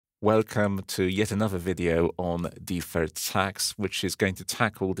Welcome to yet another video on deferred tax, which is going to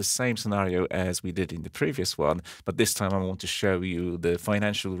tackle the same scenario as we did in the previous one, but this time I want to show you the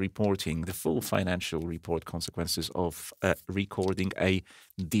financial reporting, the full financial report consequences of recording a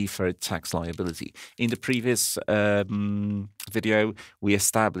deferred tax liability. In the previous video, we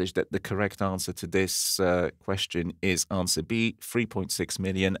established that the correct answer to this question is answer B, 3.6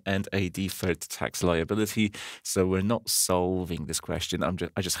 million and a deferred tax liability. So we're not solving this question.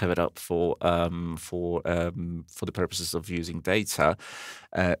 I just have it up for the purposes of using data.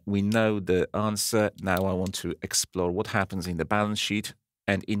 We know the answer. Now I want to explore what happens in the balance sheet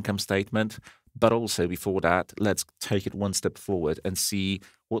and income statement. But also before that, let's take it one step forward and see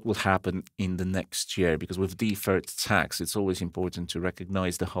what will happen in the next year. Because with deferred tax, it's always important to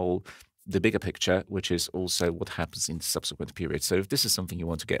recognize the bigger picture, which is also what happens in subsequent periods. So if this is something you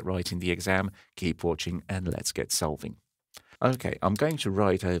want to get right in the exam, keep watching and let's get solving. Okay, I'm going to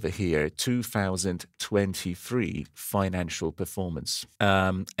write over here 2023 financial performance.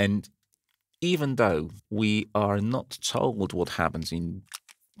 And even though we are not told what happens in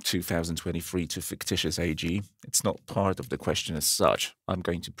 2023 to fictitious AG, it's not part of the question as such. I'm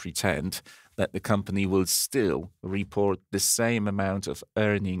going to pretend that the company will still report the same amount of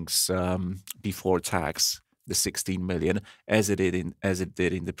earnings before tax, the 16 million, as it did in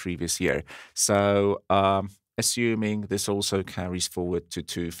the previous year. So assuming this also carries forward to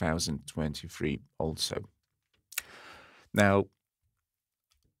 2023 also. Now,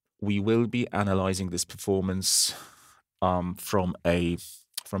 we will be analyzing this performance from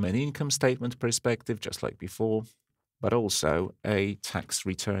an income statement perspective, just like before, but also a tax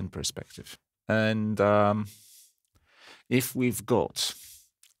return perspective. And if we've got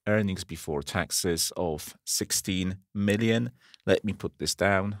earnings before taxes of 16 million, let me put this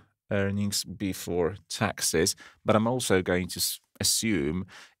down, earnings before taxes, but I'm also going to assume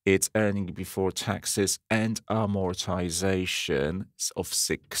it's earning before taxes and amortization of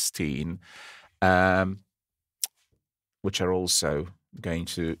 16, which are also going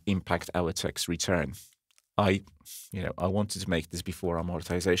to impact our tax return. I wanted to make this before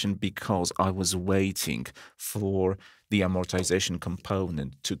amortization because I was waiting for the amortization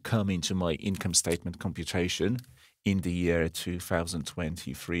component to come into my income statement computation in the year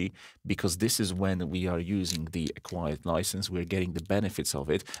 2023, because this is when we are using the acquired license, we're getting the benefits of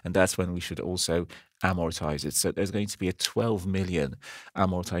it, and that's when we should also amortize it. So there's going to be a 12 million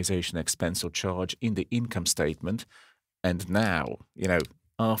amortization expense or charge in the income statement. And now,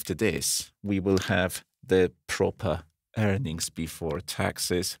 after this, we will have the proper earnings before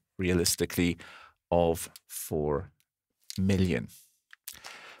taxes, realistically, of 4 million.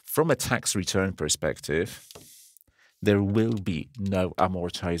 From a tax return perspective, there will be no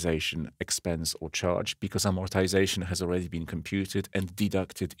amortization expense or charge because amortization has already been computed and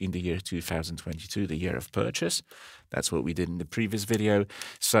deducted in the year 2022, the year of purchase. That's what we did in the previous video.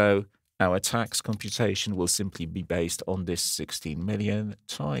 So our tax computation will simply be based on this 16 million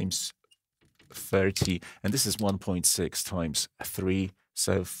times 30, and this is 1.6 times 3,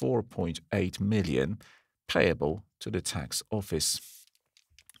 so 4.8 million payable to the tax office.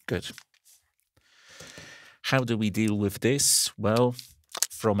 Good. How do we deal with this? Well,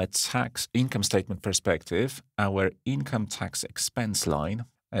 from a tax income statement perspective, our income tax expense line,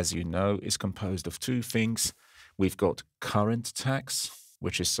 as you know, is composed of two things. We've got current tax,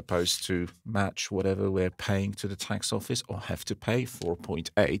 which is supposed to match whatever we're paying to the tax office or have to pay,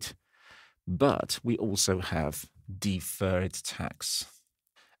 4.8. But we also have deferred tax.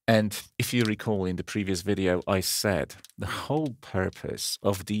 And if you recall in the previous video, I said the whole purpose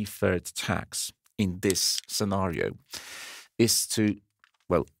of deferred tax in this scenario is to,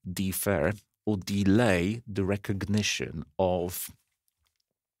 defer or delay the recognition of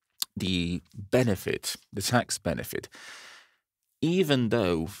the benefit, the tax benefit. Even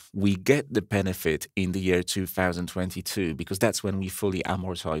though we get the benefit in the year 2022, because that's when we fully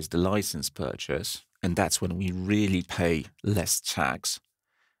amortize the license purchase, and that's when we really pay less tax,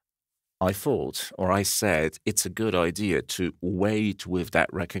 I said it's a good idea to wait with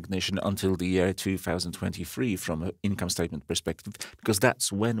that recognition until the year 2023 from an income statement perspective, because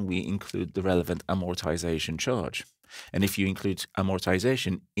that's when we include the relevant amortization charge. And if you include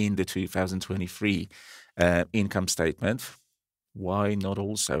amortization in the 2023 income statement, why not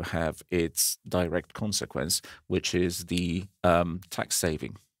also have its direct consequence, which is the tax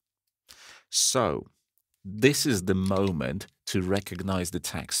saving? So this is the moment to recognize the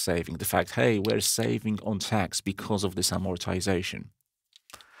tax saving, the fact, hey, we're saving on tax because of this amortization.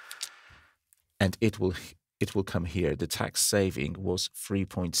 And it will come here. The tax saving was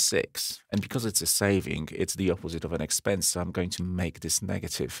 3.6. And because it's a saving, it's the opposite of an expense. So I'm going to make this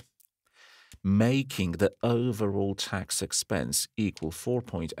negative. making the overall tax expense equal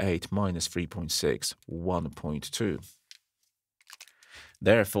 4.8 minus 3.6, 1.2.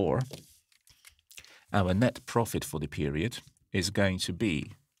 Therefore, our net profit for the period is going to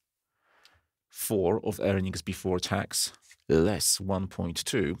be 4 of earnings before tax less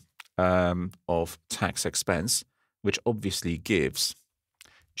 1.2 of tax expense, which obviously gives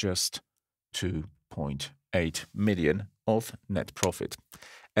just 2.8 million of net profit.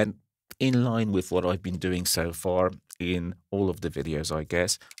 And in line with what I've been doing so far in all of the videos, I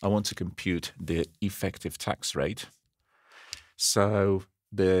guess, I want to compute the effective tax rate. So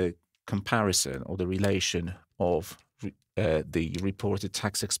the comparison or the relation of the reported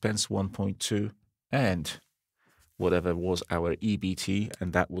tax expense 1.2 and whatever was our EBT,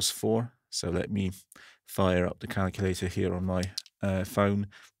 and that was 4. So let me fire up the calculator here on my phone.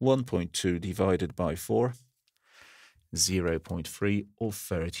 1.2 divided by 4, 0.3 or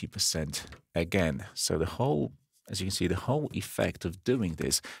 30% again. So the whole, as you can see, the whole effect of doing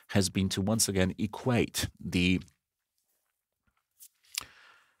this has been to once again equate the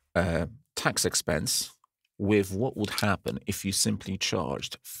tax expense with what would happen if you simply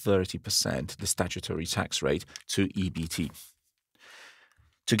charged 30%, the statutory tax rate, to EBT.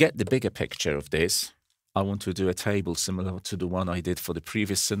 To get the bigger picture of this, I want to do a table similar to the one I did for the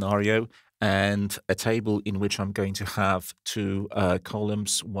previous scenario, and a table in which I'm going to have 2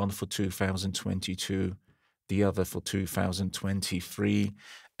 columns, one for 2022, the other for 2023,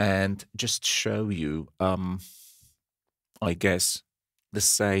 and just show you, I guess, the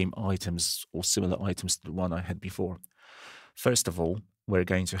same items or similar items to the one I had before. First of all, we're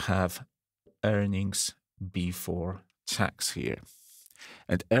going to have earnings before tax here.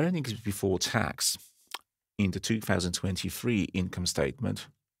 And earnings before tax in the 2023 income statement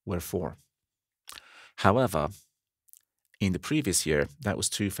were 4. However, in the previous year, that was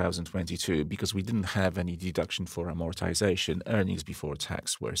 2022, because we didn't have any deduction for amortization, earnings before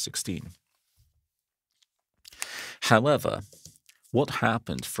tax were 16. However, what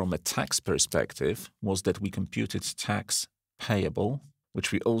happened from a tax perspective was that we computed tax payable,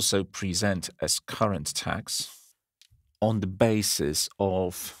 which we also present as current tax, on the basis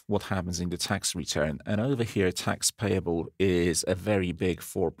of what happens in the tax return. And over here, tax payable is a very big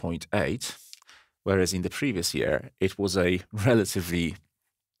 4.8, whereas in the previous year, it was a relatively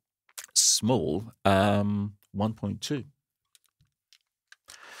small 1.2.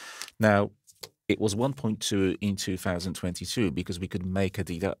 Now, it was 1.2 in 2022 because we could make a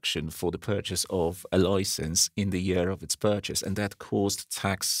deduction for the purchase of a license in the year of its purchase, and that caused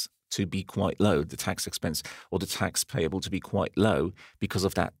tax to be quite low, the tax expense or the tax payable to be quite low because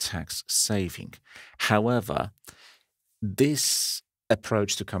of that tax saving. However, this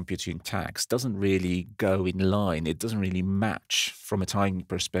approach to computing tax doesn't really go in line, it doesn't really match from a timing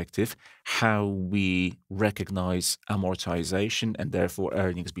perspective how we recognize amortization and therefore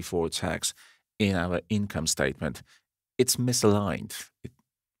earnings before tax in our income statement. It's misaligned.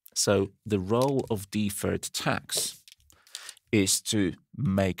 So the role of deferred tax is to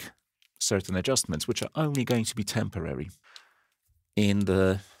make certain adjustments, which are only going to be temporary. In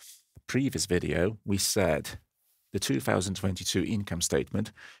the previous video, we said the 2022 income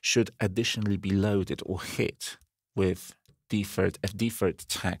statement should additionally be loaded or hit with a deferred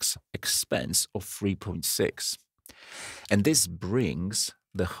tax expense of 3.6. And this brings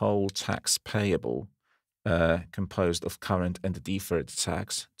the whole tax payable composed of current and deferred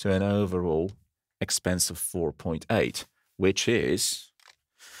tax to an overall expense of 4.8, which is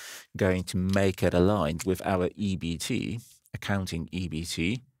going to make it aligned with our EBT, accounting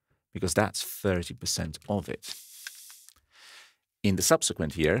EBT, because that's 30% of it. In the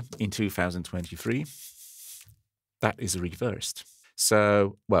subsequent year, in 2023, that is reversed.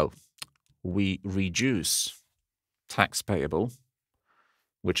 So, well, we reduce tax payable,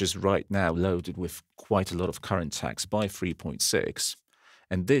 which is right now loaded with quite a lot of current tax, by 3.6.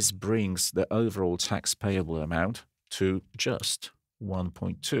 And this brings the overall tax payable amount to just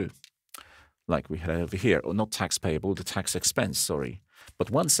 1.2, like we had over here. Or not tax payable, the tax expense, sorry. But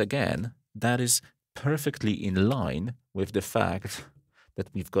once again, that is perfectly in line with the fact that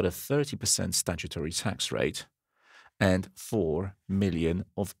we've got a 30% statutory tax rate and 4 million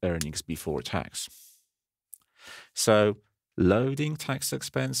of earnings before tax. So loading tax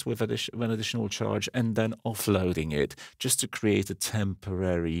expense with an additional charge and then offloading it just to create a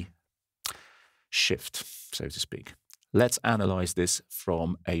temporary shift, so to speak. Let's analyze this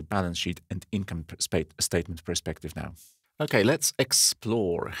from a balance sheet and income statement perspective now. Okay, let's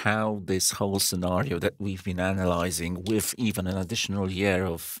explore how this whole scenario that we've been analyzing with even an additional year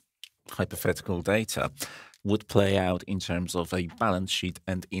of hypothetical data would play out in terms of a balance sheet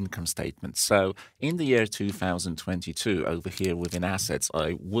and income statement. So in the year 2022, over here within assets,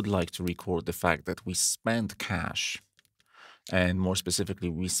 I would like to record the fact that we spent cash, and more specifically,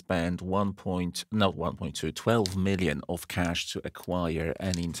 we spent 12 million of cash to acquire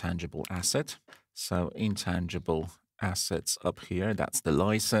an intangible asset. So intangible assets up here, that's the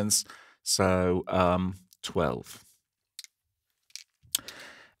license. So 12.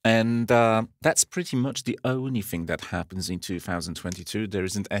 And that's pretty much the only thing that happens in 2022. There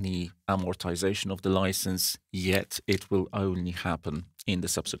isn't any amortization of the license yet. It will only happen in the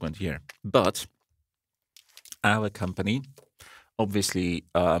subsequent year. But our company obviously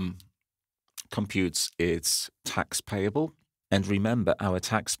computes its tax payable. And remember, our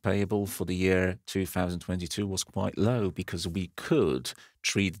tax payable for the year 2022 was quite low because we could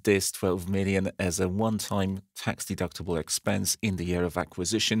treat this 12 million as a one-time tax-deductible expense in the year of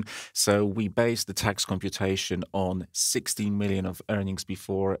acquisition. So we based the tax computation on 16 million of earnings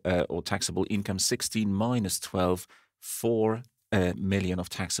before or taxable income, 16 minus 12, 4 million of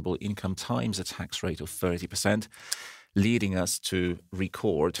taxable income times a tax rate of 30%, leading us to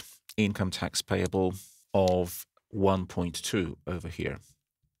record income tax payable of 1.2 over here.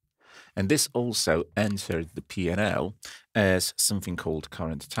 And this also entered the P&L as something called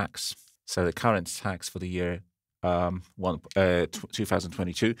current tax. So the current tax for the year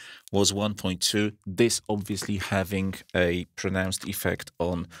 2022 was 1.2. This obviously having a pronounced effect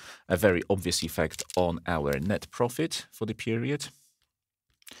on, a very obvious effect on our net profit for the period.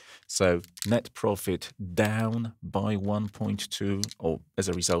 So net profit down by 1.2, or as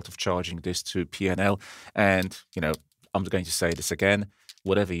a result of charging this to P&L. And, I'm going to say this again,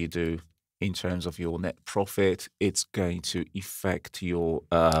 whatever you do in terms of your net profit, it's going to affect your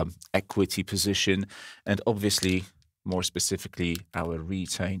equity position and obviously, more specifically, our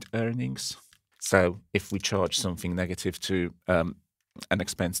retained earnings. So if we charge something negative to an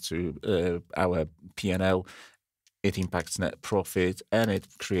expense to our P&L, it impacts net profit and it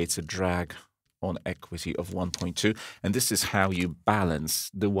creates a drag on equity of 1.2. And this is how you balance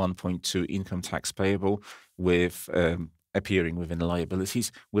the 1.2 income tax payable with appearing within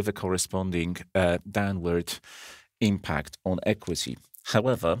liabilities with a corresponding downward impact on equity.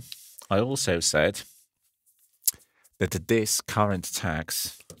 However, I also said that this current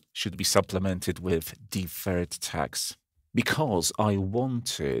tax should be supplemented with deferred tax because I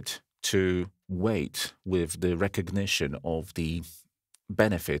wanted to wait with the recognition of the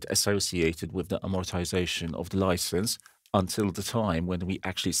benefit associated with the amortization of the license until the time when we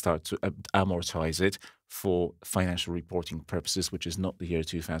actually start to amortize it for financial reporting purposes, which is not the year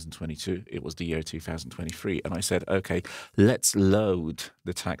 2022, it was the year 2023. And I said, okay, let's load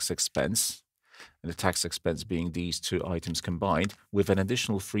the tax expense, and the tax expense being these two items combined, with an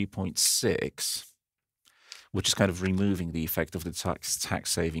additional 3.6, which is kind of removing the effect of the tax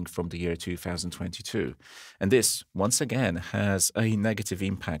saving from the year 2022. And this, once again, has a negative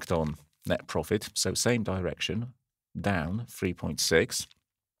impact on net profit. So same direction, down 3.6.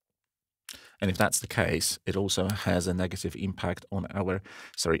 And if that's the case, it also has a negative impact on our,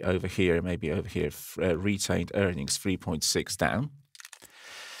 over here, retained earnings, 3.6 down.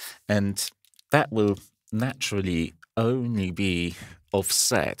 And that will naturally only be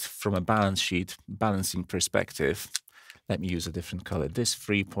offset from a balance sheet balancing perspective. Let me use a different color. This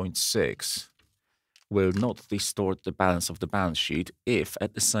 3.6 will not distort the balance of the balance sheet if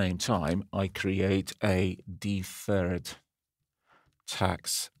at the same time I create a deferred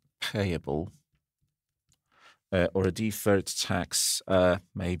tax payable or a deferred tax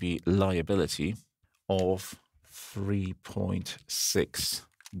maybe liability of 3.6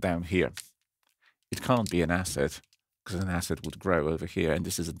 down here. It can't be an asset because an asset would grow over here, and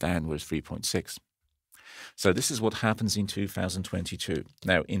this is a downward 3.6. So this is what happens in 2022.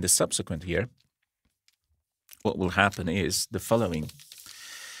 Now, in the subsequent year, what will happen is the following.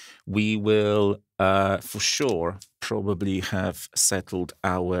 We will, for sure, probably have settled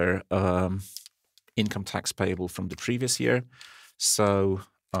our income tax payable from the previous year. So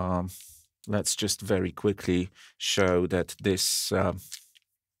let's just very quickly show that this, let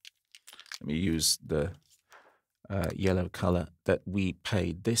me use the yellow color, that we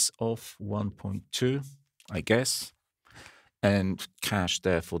paid this off 1.2, I guess, and cash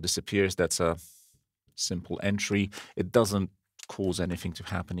therefore disappears. That's a simple entry. It doesn't cause anything to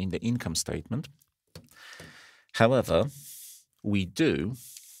happen in the income statement. However, we do,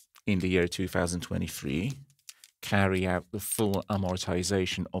 in the year 2023, carry out the full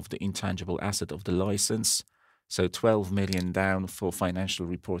amortization of the intangible asset of the license, so 12 million down for financial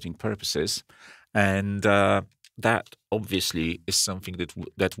reporting purposes. And that obviously is something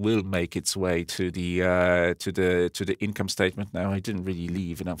that will make its way to the income statement. Now, I didn't really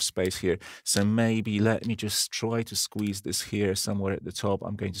leave enough space here, so maybe let me just try to squeeze this here somewhere at the top.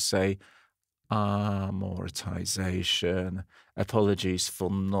 I'm going to say amortization. Apologies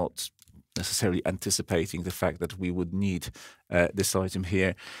for not necessarily anticipating the fact that we would need this item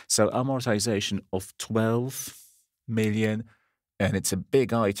here. So amortization of 12 million, and it's a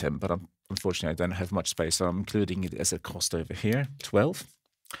big item, but unfortunately I don't have much space, so I'm including it as a cost over here, 12.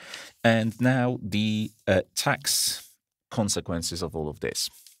 And now the tax consequences of all of this.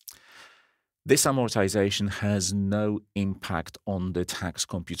 This amortization has no impact on the tax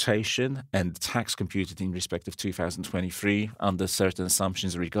computation, and the tax computed in respect of 2023 under certain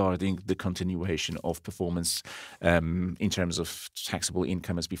assumptions regarding the continuation of performance in terms of taxable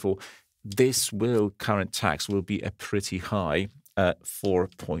income as before. This current tax will be a pretty high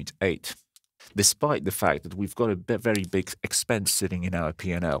 4.8, despite the fact that we've got a very big expense sitting in our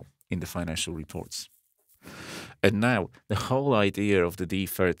P&L in the financial reports. And now, the whole idea of the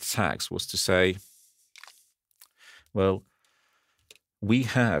deferred tax was to say, well, we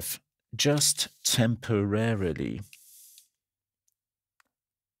have just temporarily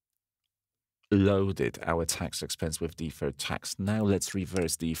loaded our tax expense with deferred tax. Now let's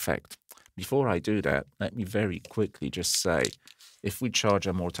reverse the effect. Before I do that, let me very quickly just say, if we charge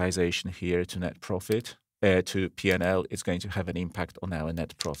amortization here to net profit, to P&L, it's going to have an impact on our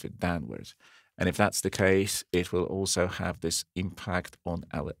net profit downwards. And if that's the case, it will also have this impact on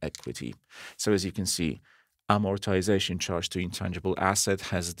our equity. So as you can see, amortization charge to intangible asset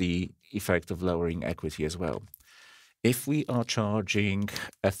has the effect of lowering equity as well. If we are charging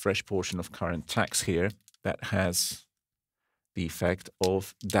a fresh portion of current tax here, that has the effect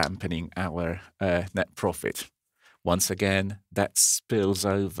of dampening our net profit. Once again, that spills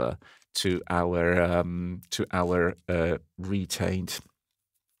over to our retained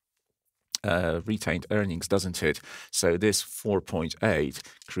earnings, doesn't it? So this 4.8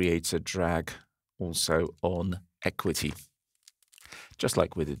 creates a drag also on equity, just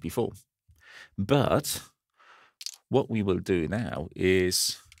like we did before. But what we will do now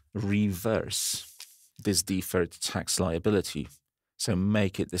is reverse this deferred tax liability, so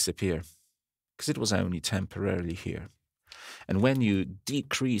make it disappear, because it was only temporarily here. And when you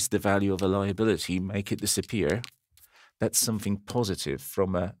decrease the value of a liability, make it disappear, that's something positive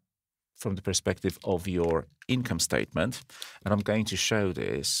from the perspective of your income statement. And I'm going to show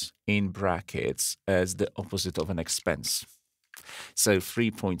this in brackets as the opposite of an expense. So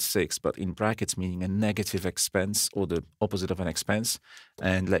 3.6, but in brackets meaning a negative expense or the opposite of an expense.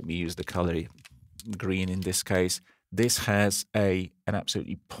 And let me use the color green in this case. This has an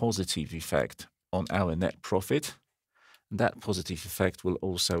absolutely positive effect on our net profit. That positive effect will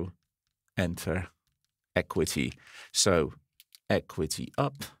also enter equity. So equity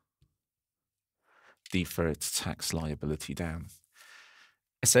up, deferred tax liability down.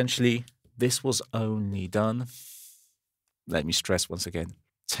 Essentially, this was only done, let me stress once again,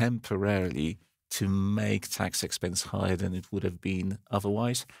 temporarily to make tax expense higher than it would have been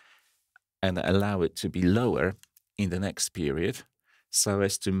otherwise and allow it to be lower in the next period, so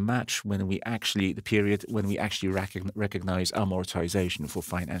as to match the period when we actually recognize amortization for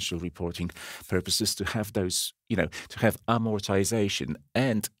financial reporting purposes, to have those, to have amortization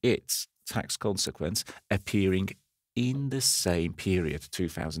and its tax consequence appearing in the same period,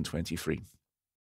 2023.